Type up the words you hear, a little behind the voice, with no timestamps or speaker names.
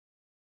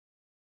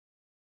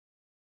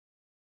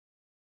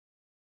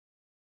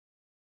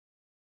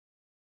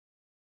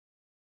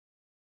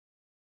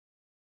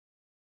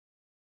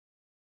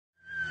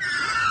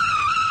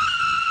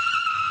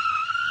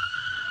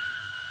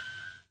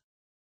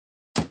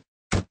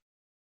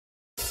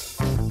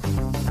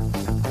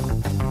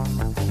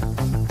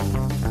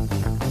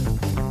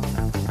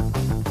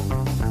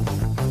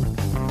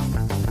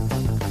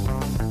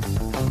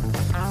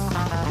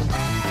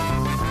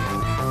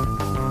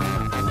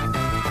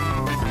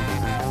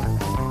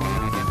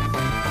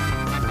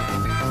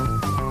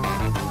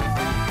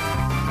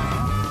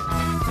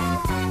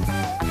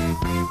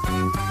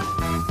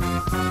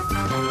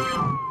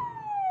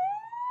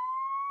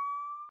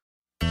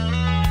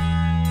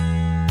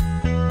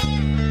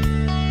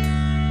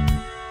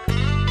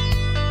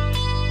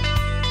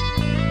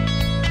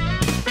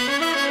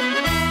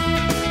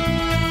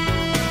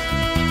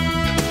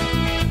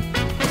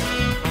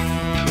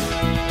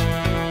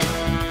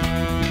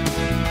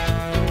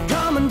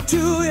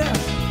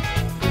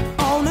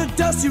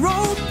dusty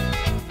road.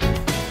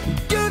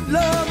 Good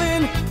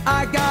loving,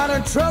 I got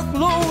a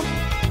truckload.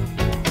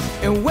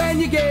 And when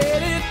you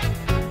get it,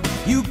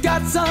 you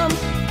got some.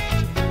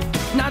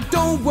 Now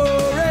don't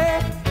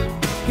worry,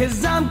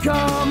 'cause I'm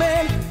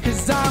coming,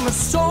 'cause I'm a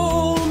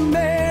soul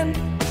man.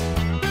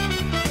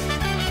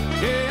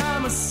 Yeah,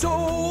 I'm a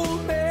soul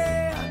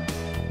man.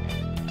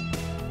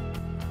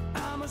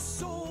 I'm a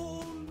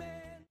soul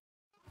man.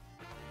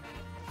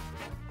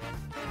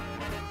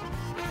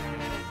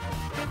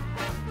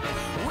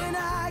 When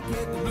I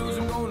get the blues,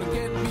 I'm gonna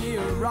get me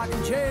a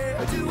rocking chair.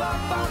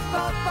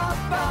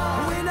 Do-a-ba-ba-ba-ba.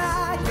 When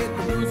I get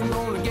the blues, I'm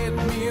gonna get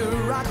me a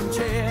rocking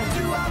chair.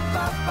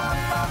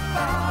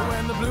 Do-a-ba-ba-ba-ba.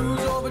 When the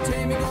blues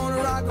overtake me,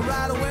 gonna rock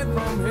right away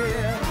from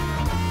here.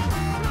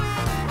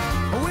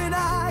 When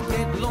I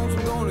get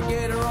lonesome, gonna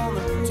get her on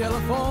the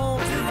telephone.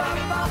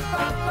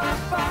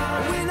 Do-a-ba-ba-ba-ba.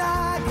 When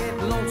I get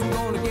lonesome,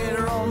 gonna get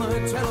her on the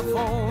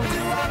telephone.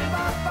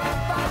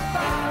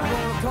 Do-a-ba-ba-ba-ba. I'm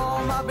gonna call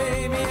my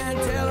baby and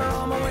tell her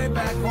on my way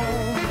back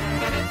home.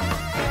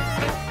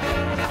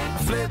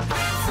 Flip,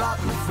 flop,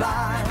 and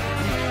fly.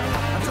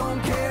 I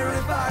don't care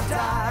if I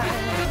die.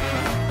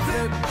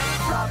 Flip,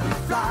 flop, and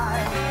fly.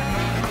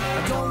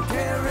 I don't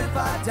care if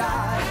I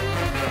die.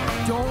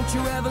 Don't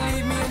you ever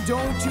leave me and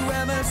don't you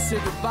ever say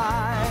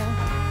goodbye.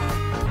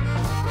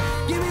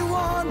 Give me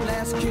one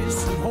last kiss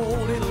and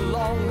hold it a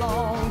long,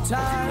 long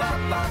time.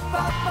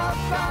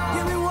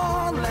 Give me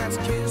one last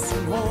kiss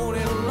and hold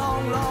it a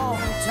long, long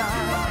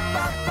time.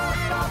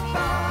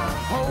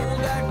 Hold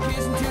that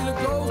kiss until it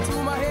goes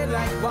through my head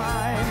like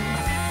wine.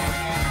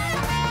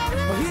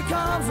 Well, here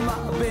comes my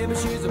baby,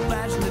 she's a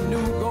flashing a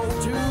new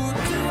go-to.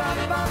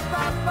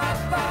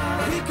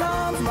 Here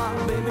comes my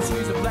baby,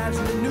 she's a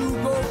flashing a new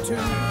go-to.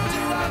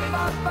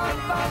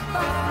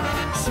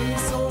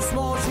 She's so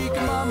small she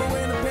can mama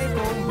when the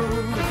paper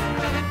moves.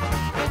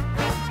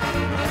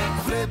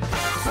 Flip,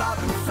 flop,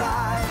 and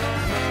fly.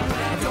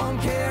 I don't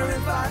care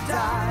if I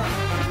die.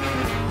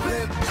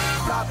 Flip,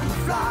 flop, and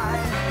fly.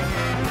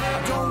 I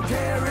don't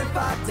care if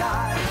I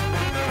die.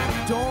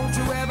 Don't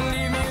you ever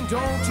leave me and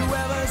don't you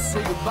ever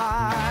say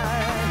goodbye.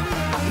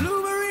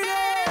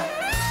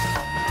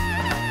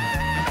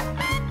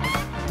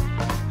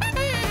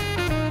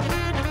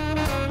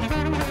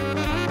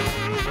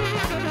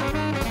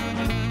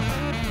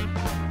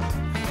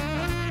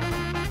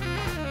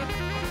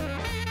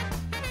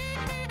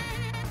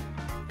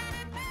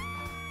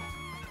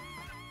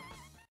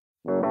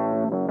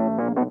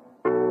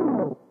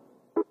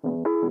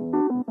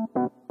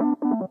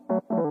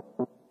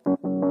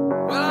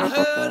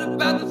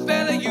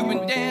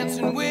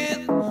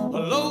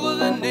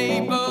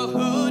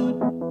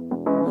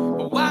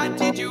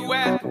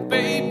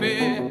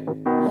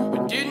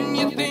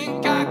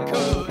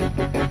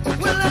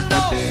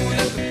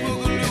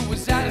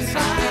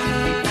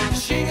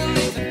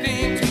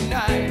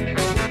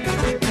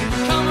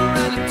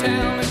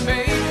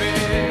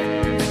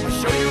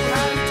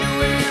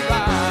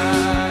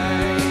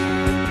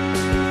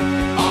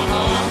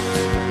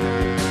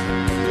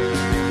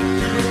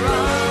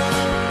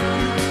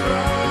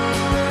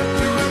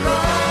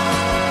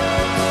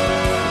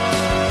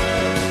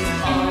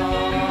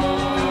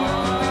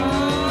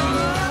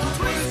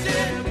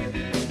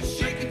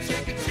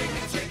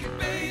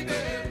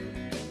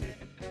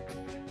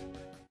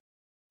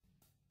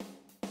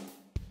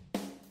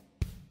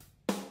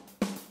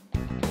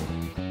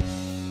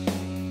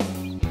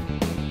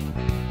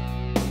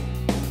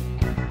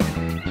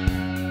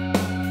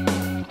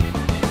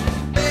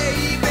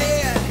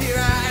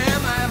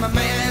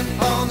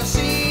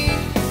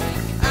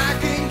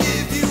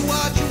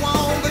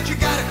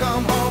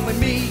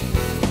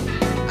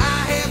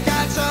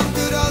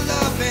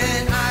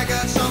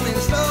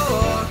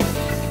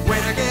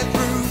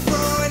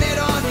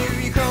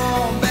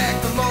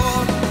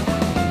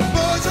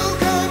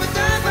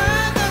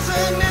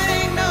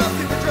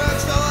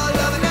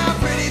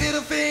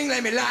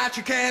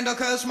 Your candle,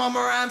 'cause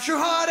mama, I'm sure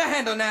hard to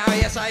handle now.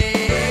 Yes, I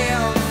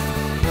am.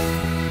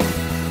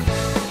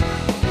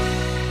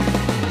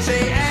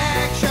 Say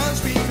actions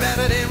speak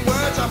better than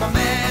words. I'm a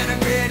man of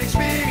great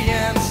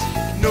experience.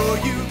 Know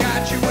you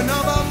got you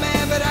another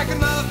man, but I can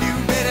love you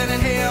better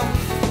than him.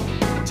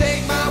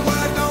 Take my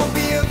word, don't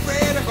be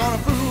afraid. I'm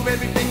gonna prove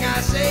everything I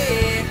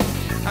say.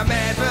 I'm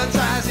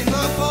advertising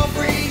love for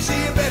free.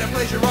 See a better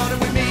place you're running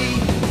with me.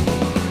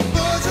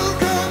 Boys who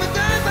come and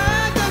die by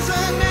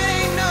dozen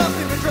ain't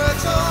nothing but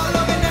drugs all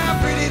over now.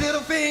 Pretty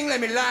little thing, let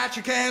me light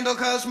your candle,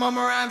 'cause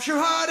mama, I'm sure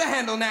hard to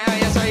handle now.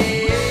 Yes, I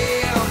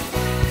am.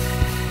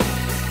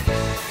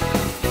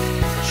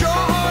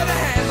 Sure hard to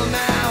handle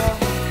now.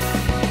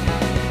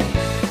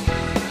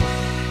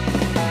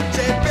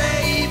 Say,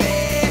 baby,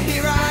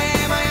 here I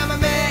am a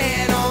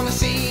man on the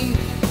scene.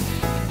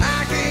 I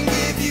can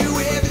give you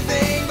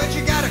everything, but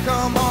you gotta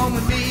come home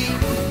with me.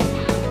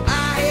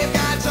 I have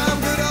got some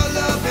good old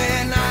love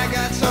and I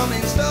got some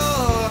in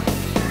store.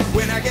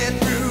 When I get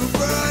through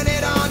throwing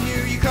it on you,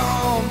 you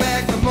come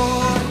back for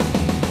more.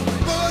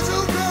 Boys who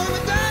come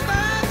and die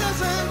by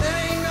dozen, there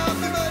ain't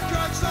nothing but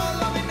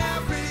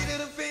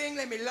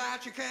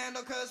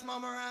honest,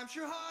 mama, I'm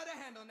sure hard to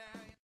handle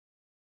now.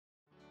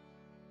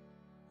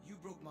 You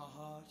broke my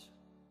heart.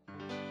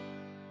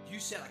 You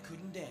said I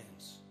couldn't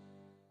dance.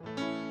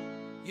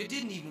 You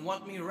didn't even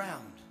want me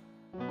around.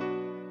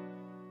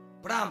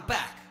 But I'm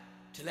back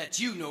to let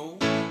you know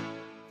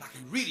I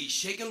can really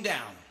shake 'em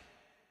down.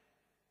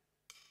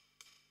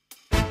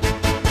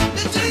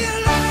 Do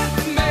you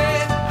love me?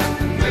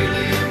 I'm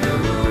really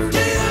moved. Do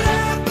you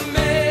love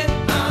me?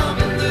 I'm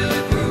in the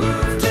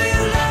groove. Do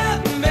you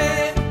love me?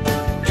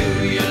 Do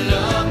you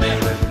love me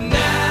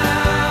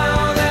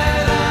now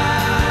that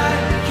I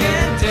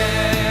can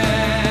dance?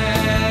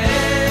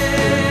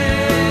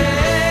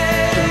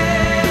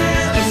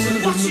 Listen,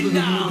 watch it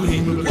now.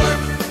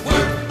 Work,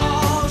 work,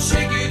 all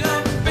shake it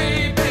up,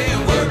 baby.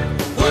 Work,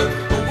 work,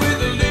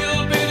 with a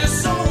little bit of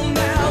soul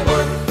now.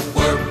 Work,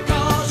 work,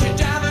 'cause you're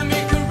driving me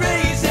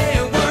crazy.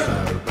 Work,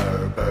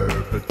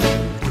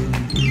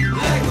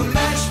 like a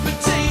mashed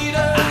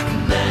potato. I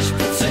can mash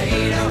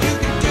potato. You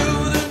can do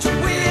the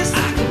twist.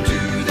 I can do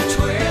the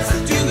twist.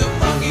 Do the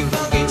funky,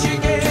 funky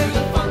chicken. Do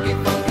the funky,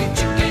 funky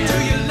chicken. Do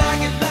you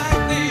like it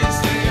like this?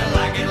 Do you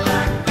like it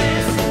like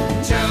this?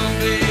 Tell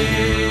me,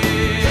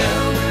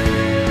 tell me,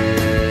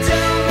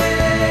 tell me.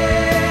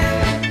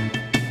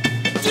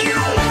 Do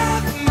you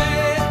love me?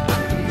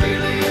 I'm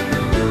really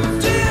moved.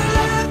 Do you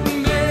love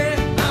me?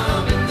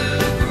 I'm in the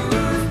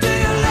groove. Do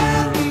you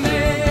love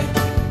me?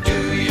 Do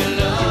you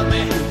love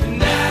me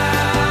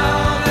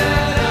now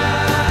that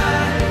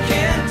I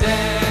can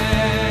dance?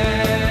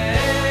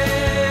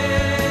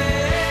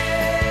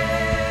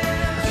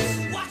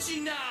 Watch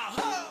it now.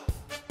 Ho!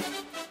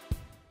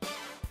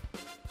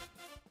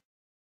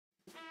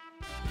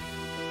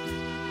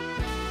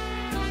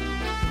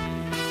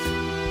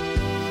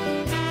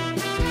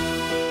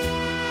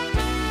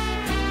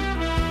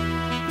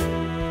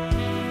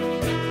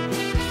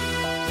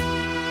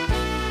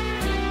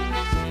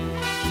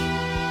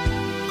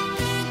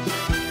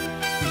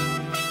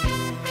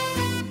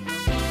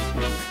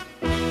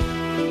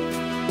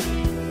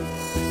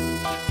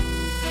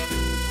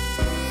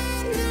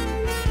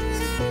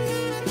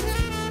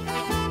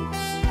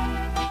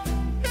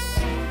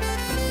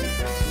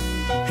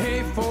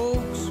 Hey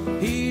folks,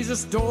 here's a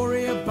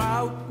story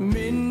about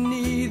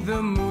Minnie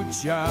the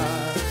Moocher.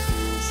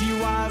 She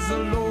was a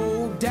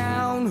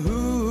low-down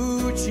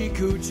hoochie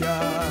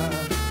coocher.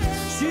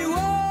 She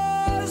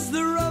was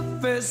the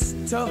roughest,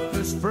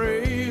 toughest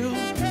frail,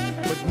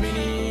 but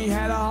Minnie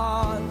had a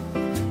heart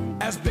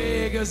as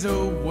big as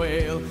a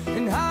whale.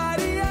 And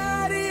hidey,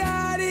 hidey,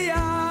 hidey,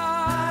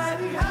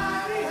 hidey,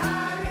 hidey,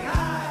 hidey, hidey,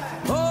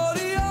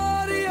 hody,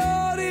 hody,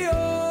 hody,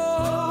 ho.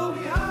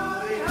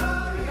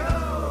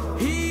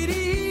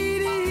 Heedy,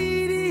 heedy,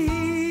 heedy,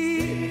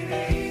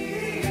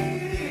 hee.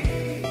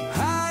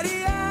 Hidey,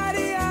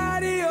 hidey,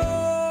 hidey,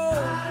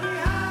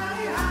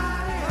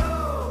 ho.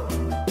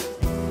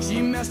 She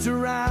messed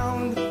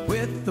around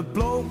with the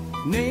bloke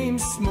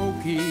named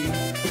Smokey.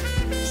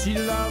 She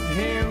loved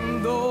him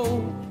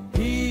though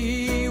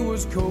he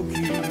was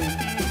cokey.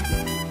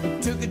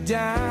 Took her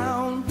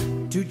down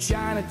to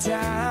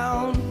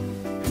Chinatown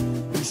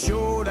and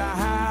showed her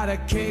how to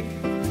kick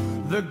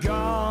the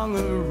gong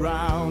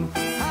around.